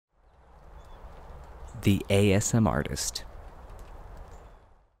the ASM artist.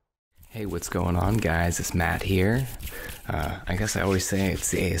 Hey, what's going on, guys? It's Matt here. I guess I always say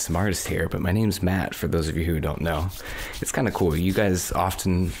it's the ASM artist here, but my name's Matt, for those of you who don't know. It's kind of cool. You guys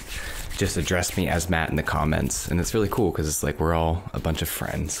often just address me as Matt in the comments, and it's really cool because it's like we're all a bunch of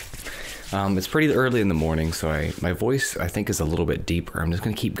friends. It's pretty early in the morning, so my voice, I think, is a little bit deeper. I'm just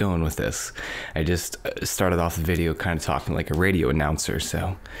going to keep going with this. I just started off the video kind of talking like a radio announcer,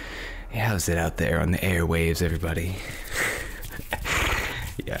 so yeah, how's it out there on the airwaves, everybody?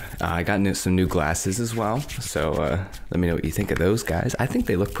 Yeah, I got some new glasses as well, so let me know what you think of those, guys. I think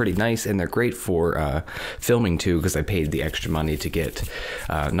they look pretty nice, and they're great for filming too, because I paid the extra money to get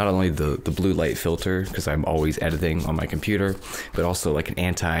not only the blue light filter, because I'm always editing on my computer, but also like an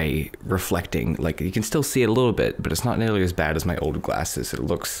anti-reflecting, like you can still see it a little bit, but it's not nearly as bad as my old glasses. It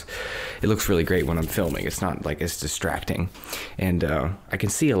looks really great when I'm filming. It's not like it's distracting, and I can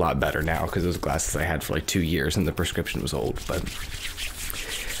see a lot better now because those glasses I had for like 2 years, and the prescription was old, but...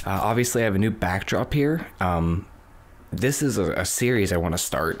 obviously, I have a new backdrop here. This is a series I want to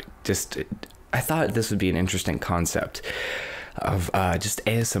start. I thought this would be an interesting concept of just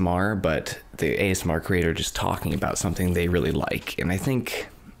ASMR, but the ASMR creator just talking about something they really like. And I think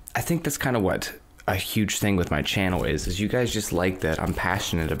that's kind of what a huge thing with my channel is you guys just like that I'm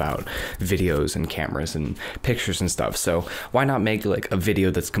passionate about videos and cameras and pictures and stuff. So why not make like a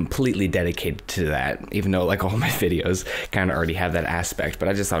video that's completely dedicated to that, even though like all my videos kind of already have that aspect, but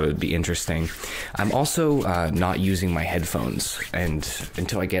I just thought it would be interesting. I'm also not using my headphones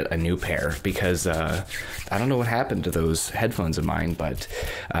until I get a new pair, because I don't know what happened to those headphones of mine, but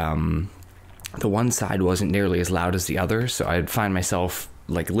the one side wasn't nearly as loud as the other, so I'd find myself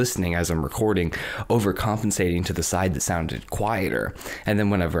like listening as I'm recording, overcompensating to the side that sounded quieter. And then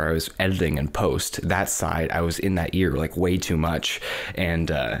whenever I was editing and post, that side, I was in that ear like way too much.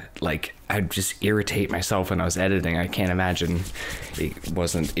 And like I'd just irritate myself when I was editing. I can't imagine it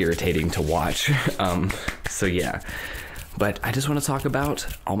wasn't irritating to watch. So yeah. But I just want to talk about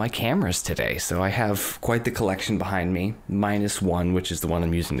all my cameras today. So I have quite the collection behind me, minus one, which is the one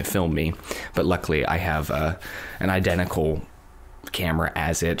I'm using to film me. But luckily I have an identical camera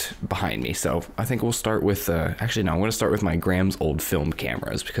as it behind me. So I think we'll start with actually no, I'm going to start with my Graham's old film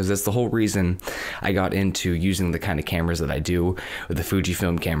cameras, because that's the whole reason I got into using the kind of cameras that I do, with the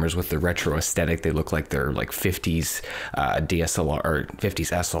Fujifilm cameras with the retro aesthetic. They look like they're like 50s DSLR or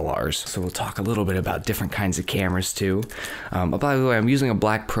 50s SLRs. So we'll talk a little bit about different kinds of cameras too. By the way, I'm using a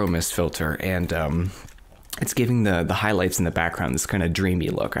black Pro Mist filter, and it's giving the highlights in the background this kind of dreamy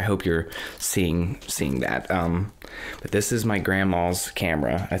look. I hope you're seeing that. But this is my grandma's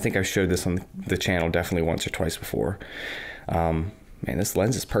camera. I think I've showed this on the channel definitely once or twice before. Man, this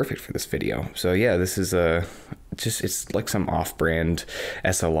lens is perfect for this video. So yeah, this is it's like some off-brand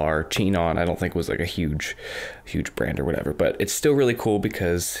SLR. Chinon, I don't think was like a huge brand or whatever, but it's still really cool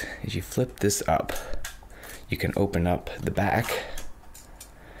because if you flip this up, you can open up the back,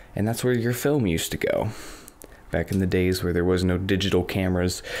 and that's where your film used to go. Back in the days where there was no digital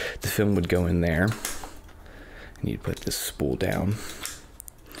cameras, the film would go in there, and you'd put this spool down.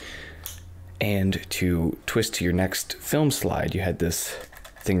 And to twist to your next film slide, you had this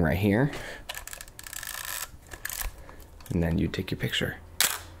thing right here, and then you'd take your picture.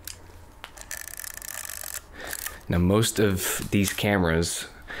 Now, most of these cameras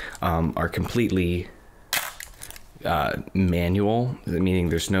are completely manual,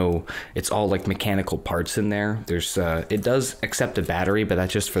 meaning it's all like mechanical parts in there. It does accept a battery, but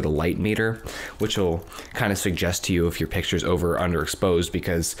that's just for the light meter, which will kind of suggest to you if your picture's over or underexposed,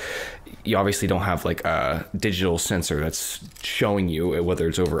 because you obviously don't have like a digital sensor that's showing you whether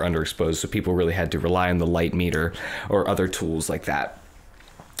it's over or underexposed. So people really had to rely on the light meter or other tools like that.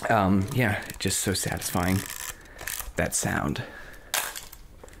 Yeah, just so satisfying, that sound.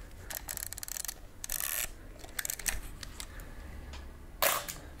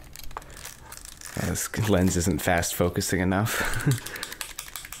 This lens isn't fast focusing enough.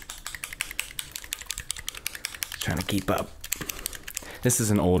 Trying to keep up. This is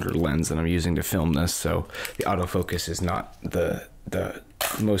an older lens that I'm using to film this, so the autofocus is not the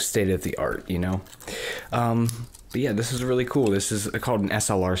most state-of-the-art, you know? But yeah, this is really cool. This is called an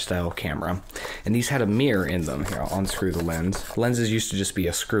SLR style camera, and these had a mirror in them. Here, I'll unscrew the lens. Lenses used to just be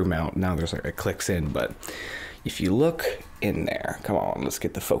a screw mount. Now there's like, it clicks in, but if you look in there, come on, let's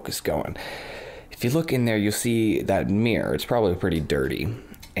get the focus going. If you look in there, you'll see that mirror. It's probably pretty dirty.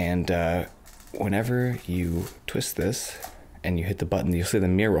 And whenever you twist this and you hit the button, you'll see the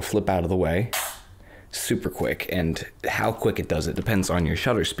mirror will flip out of the way super quick. And how quick it does it depends on your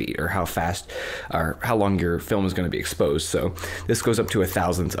shutter speed, or how fast or how long your film is going to be exposed. So this goes up to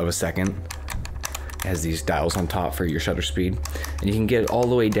 1/1000th of a second. It has these dials on top for your shutter speed, and you can get it all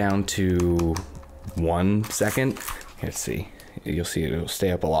the way down to 1 second. Let's see. You'll see it'll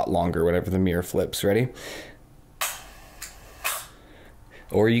stay up a lot longer whenever the mirror flips. Ready?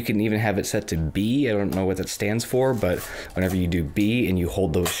 Or you can even have it set to B. I don't know what that stands for, but whenever you do B and you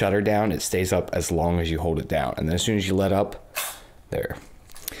hold the shutter down, it stays up as long as you hold it down. And then as soon as you let up, there.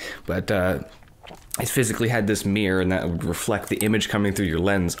 But it physically had this mirror, and that would reflect the image coming through your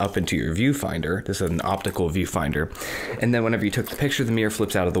lens up into your viewfinder. This is an optical viewfinder. And then whenever you took the picture, the mirror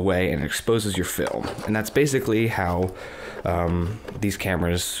flips out of the way and it exposes your film. And that's basically how these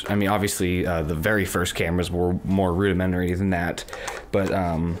cameras, I mean, obviously the very first cameras were more rudimentary than that, but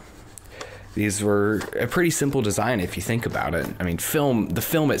these were a pretty simple design if you think about it. I mean, the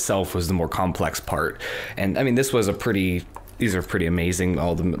film itself was the more complex part. And I mean, these are pretty amazing,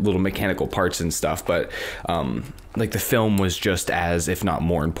 all the little mechanical parts and stuff, but like the film was just as, if not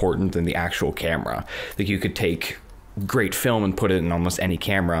more important than the actual camera. Like you could take great film and put it in almost any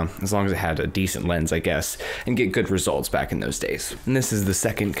camera, as long as it had a decent lens, I guess, and get good results back in those days. And this is the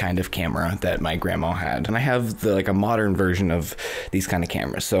second kind of camera that my grandma had. And I have like a modern version of these kind of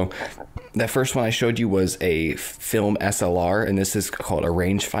cameras. So that first one I showed you was a film SLR, and this is called a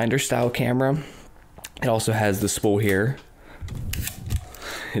rangefinder style camera. It also has the spool here.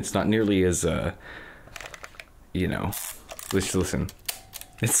 It's not nearly as, you know, let's listen.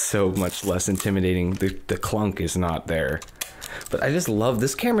 It's so much less intimidating. The clunk is not there. But I just love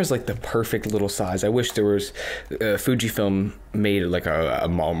this camera. Is like the perfect little size. I wish there was Fujifilm made like a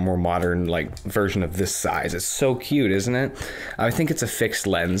more modern like version of this size. It's so cute, isn't it? I think it's a fixed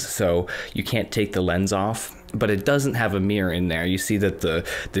lens, so you can't take the lens off. But it doesn't have a mirror in there. You see that the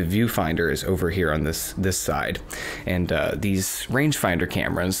viewfinder is over here on this side. And these rangefinder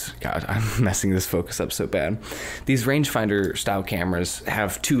cameras, God, I'm messing this focus up so bad. These rangefinder style cameras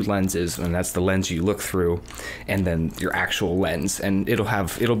have 2 lenses, and that's the lens you look through, and then your actual lens. And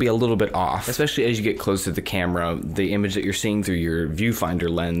it'll be a little bit off, especially as you get close to the camera. The image that you're seeing through your viewfinder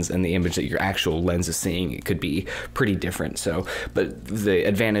lens and the image that your actual lens is seeing, it could be pretty different. So, but the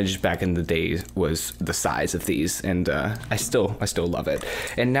advantage back in the day was the size of these, and I still love it.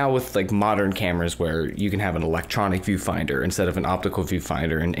 And now with like modern cameras where you can have an electronic viewfinder instead of an optical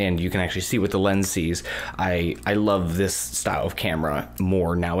viewfinder, and you can actually see what the lens sees, I love this style of camera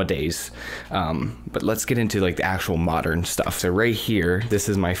more nowadays. But let's get into like the actual modern stuff. So right here, this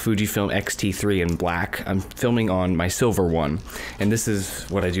is my Fujifilm X-T3 in black. I'm filming on my silver one, and this is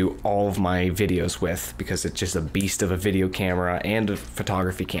what I do all of my videos with, because it's just a beast of a video camera and a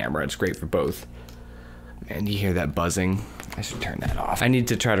photography camera. It's great for both. And you hear that buzzing? I should turn that off. I need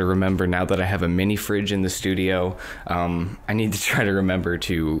to try to remember, now that I have a mini fridge in the studio, I need to try to remember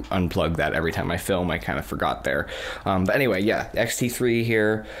to unplug that every time I film. I kind of forgot there. But anyway, yeah, X-T3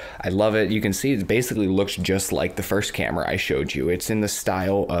 here. I love it. You can see it basically looks just like the first camera I showed you. It's in the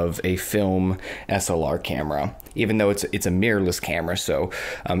style of a film SLR camera, even though it's a mirrorless camera. So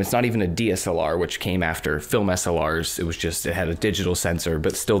it's not even a DSLR, which came after film SLRs. It had a digital sensor,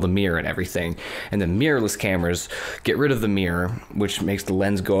 but still the mirror and everything. And then mirrorless cameras get rid of the mirror, which makes the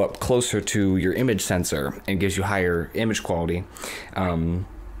lens go up closer to your image sensor and gives you higher image quality. And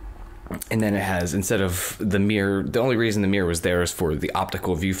then it has, instead of the mirror, the only reason the mirror was there is for the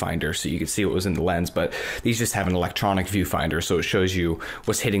optical viewfinder, so you could see what was in the lens, but these just have an electronic viewfinder, so it shows you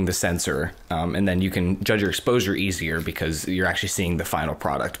what's hitting the sensor, and then you can judge your exposure easier because you're actually seeing the final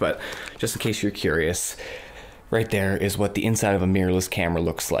product. But just in case you're curious, right there is what the inside of a mirrorless camera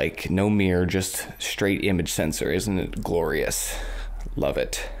looks like. No mirror, just straight image sensor. Isn't it glorious? Love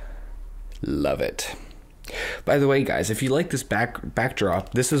it. Love it. By the way, guys, if you like this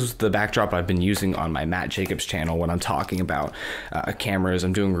backdrop, this is the backdrop I've been using on my Matt Jacobs channel when I'm talking about cameras.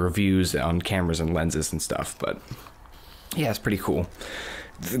 I'm doing reviews on cameras and lenses and stuff, but yeah, it's pretty cool.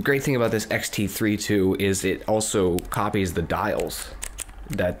 The great thing about this X-T3 too is it also copies the dials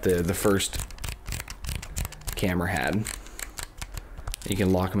that the first camera had. You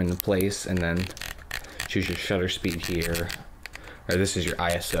can lock them into place and then choose your shutter speed here. Or this is your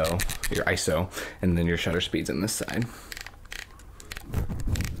ISO, and then your shutter speed's on this side.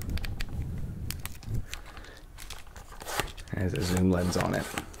 It has a zoom lens on it.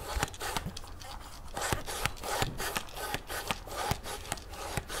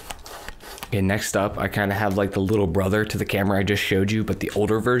 Okay, next up, I kind of have like the little brother to the camera I just showed you, but the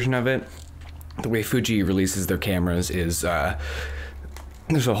older version of it. The way Fuji releases their cameras is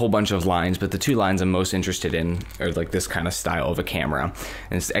there's a whole bunch of lines, but the two lines I'm most interested in are like this kind of style of a camera.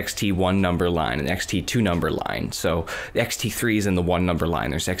 And it's the XT1 number line and XT2 number line. So the XT3 is in the 1 number line.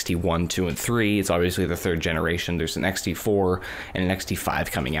 There's XT1, 2, and 3. It's obviously the 3rd generation. There's an XT4 and an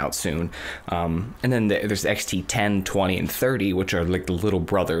XT5 coming out soon. And then there's the XT10, 20, and 30, which are like the little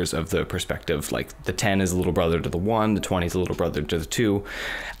brothers of the perspective. Like the 10 is a little brother to the 1, the 20 is a little brother to the 2.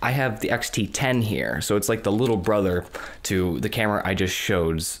 I have the XT10 here. So it's like the little brother to the camera I just showed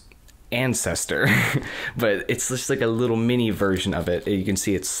ancestor, but it's just like a little mini version of it. You can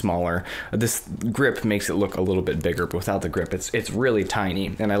see it's smaller. This grip makes it look a little bit bigger, but without the grip it's really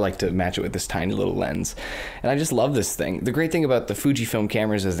tiny, and I like to match it with this tiny little lens. And I just love this thing. The great thing about the Fujifilm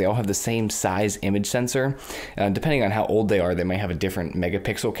cameras is they all have the same size image sensor. Depending on how old they are, they might have a different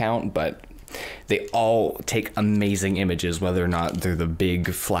megapixel count, but they all take amazing images, whether or not they're the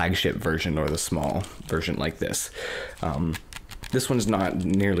big flagship version or the small version like this. This one's not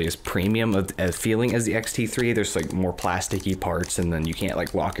nearly as premium of a feeling as the XT3. There's like more plasticky parts, and then you can't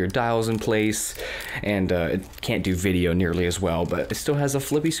like lock your dials in place, and it can't do video nearly as well, but it still has a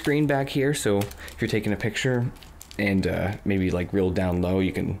flippy screen back here, so if you're taking a picture and maybe like real down low,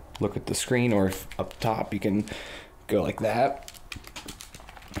 you can look at the screen, or if up top you can go like that.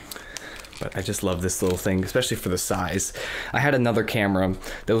 But I just love this little thing, especially for the size. I had another camera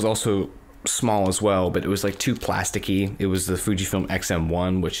that was also small as well, but it was like too plasticky. It was the Fujifilm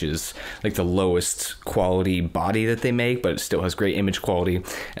XM1, which is like the lowest quality body that they make, but it still has great image quality.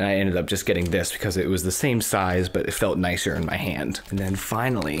 And I ended up just getting this because it was the same size, but it felt nicer in my hand. And then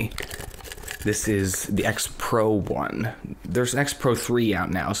finally, this is the X Pro one. There's an X Pro 3 out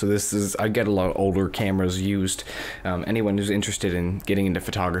now, so this is, I get a lot of older cameras used. Anyone who's interested in getting into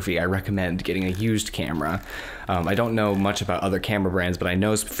photography, I recommend getting a used camera. I don't know much about other camera brands, but I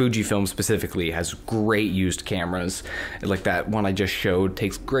know Fujifilm specifically has great used cameras. Like that one I just showed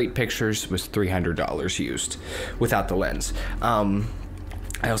takes great pictures, was $300 used without the lens.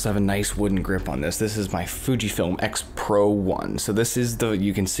 I also have a nice wooden grip on this. This is my Fujifilm X Pro 1. So this is the,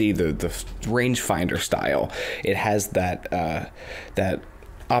 you can see the rangefinder style. It has that that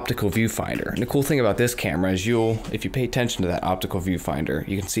optical viewfinder. And the cool thing about this camera is if you pay attention to that optical viewfinder,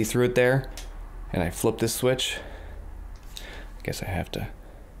 you can see through it there. And I flip this switch. I guess I have to.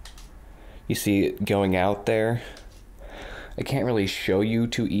 You see it going out there. I can't really show you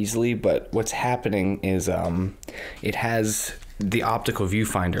too easily, but what's happening is it has the optical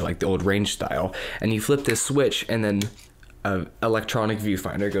viewfinder, like the old range style, and you flip this switch and then an electronic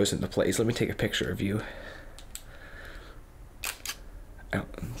viewfinder goes into place. Let me take a picture of you.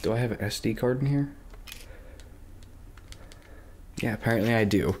 Do I have an SD card in here? Yeah, apparently I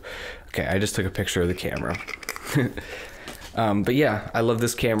do. Okay, I just took a picture of the camera. But yeah, I love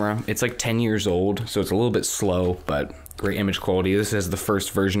this camera. It's like 10 years old, so it's a little bit slow, but great image quality. This is the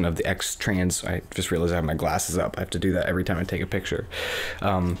first version of the X-Trans. I just realized I have my glasses up. I have to do that every time I take a picture.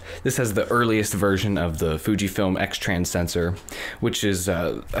 This has the earliest version of the Fujifilm X-Trans sensor, which is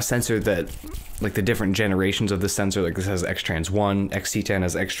a sensor that, like the different generations of the sensor, like this has X-Trans 1, XT10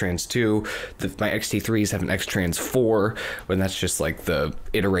 has X-Trans 2, my XT3s have an X-Trans 4, and that's just like the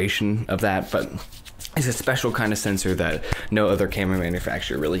iteration of that, but it's a special kind of sensor that no other camera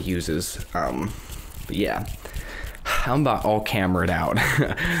manufacturer really uses. But yeah, I'm about all cameraed out.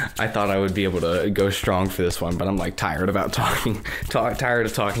 I thought I would be able to go strong for this one, but I'm like tired of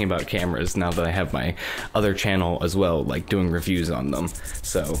talking about cameras now that I have my other channel as well, like doing reviews on them.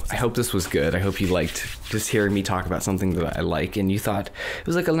 So I hope this was good. I hope you liked just hearing me talk about something that I like, and you thought it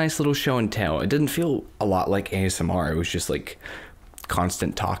was like a nice little show and tell. It didn't feel a lot like ASMR. It was just like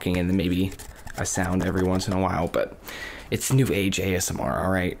constant talking and then maybe a sound every once in a while, but it's new age ASMR,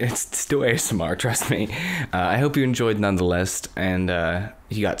 all right? It's still ASMR, trust me. I hope you enjoyed nonetheless, and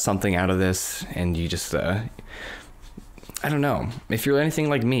you got something out of this, and you just, I don't know. If you're anything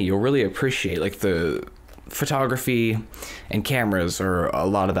like me, you'll really appreciate, like, the photography and cameras are a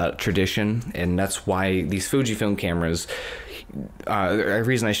lot about tradition, and that's why these Fujifilm cameras, the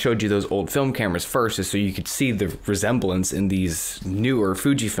reason I showed you those old film cameras first is so you could see the resemblance in these newer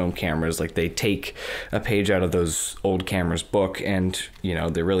Fujifilm cameras. Like, they take a page out of those old cameras' book, and you know,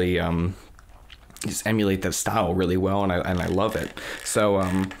 they really just emulate that style really well, and I love it. So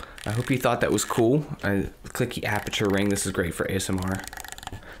I hope you thought that was cool. Clicky aperture ring. This is great for ASMR.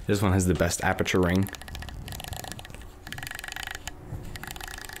 This one has the best aperture ring.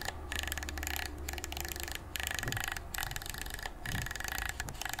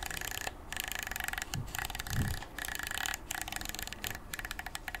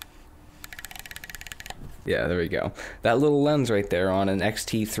 Yeah, there we go. That little lens right there on an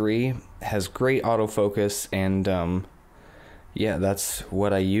XT3 has great autofocus, and Yeah, that's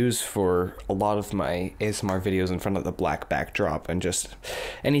what I use for a lot of my ASMR videos in front of the black backdrop, and just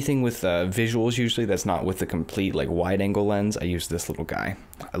anything with visuals usually that's not with the complete like wide angle lens. I use this little guy.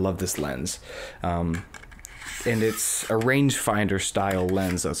 I love this lens. And it's a rangefinder style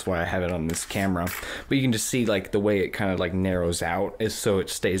lens, that's why I have it on this camera. But you can just see like the way it kind of like narrows out is so it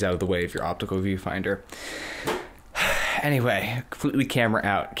stays out of the way of your optical viewfinder. Anyway, completely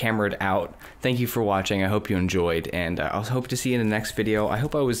cameraed out. Thank you for watching. I hope you enjoyed, and I'll hope to see you in the next video. I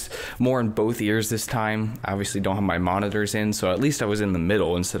hope I was more in both ears this time. I obviously don't have my monitors in, so at least I was in the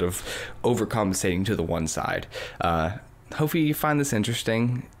middle instead of overcompensating to the one side. Hopefully you find this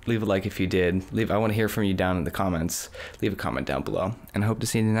interesting. Leave a like if you did. I want to hear from you down in the comments. Leave a comment down below, and I hope to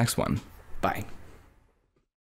see you in the next one. Bye.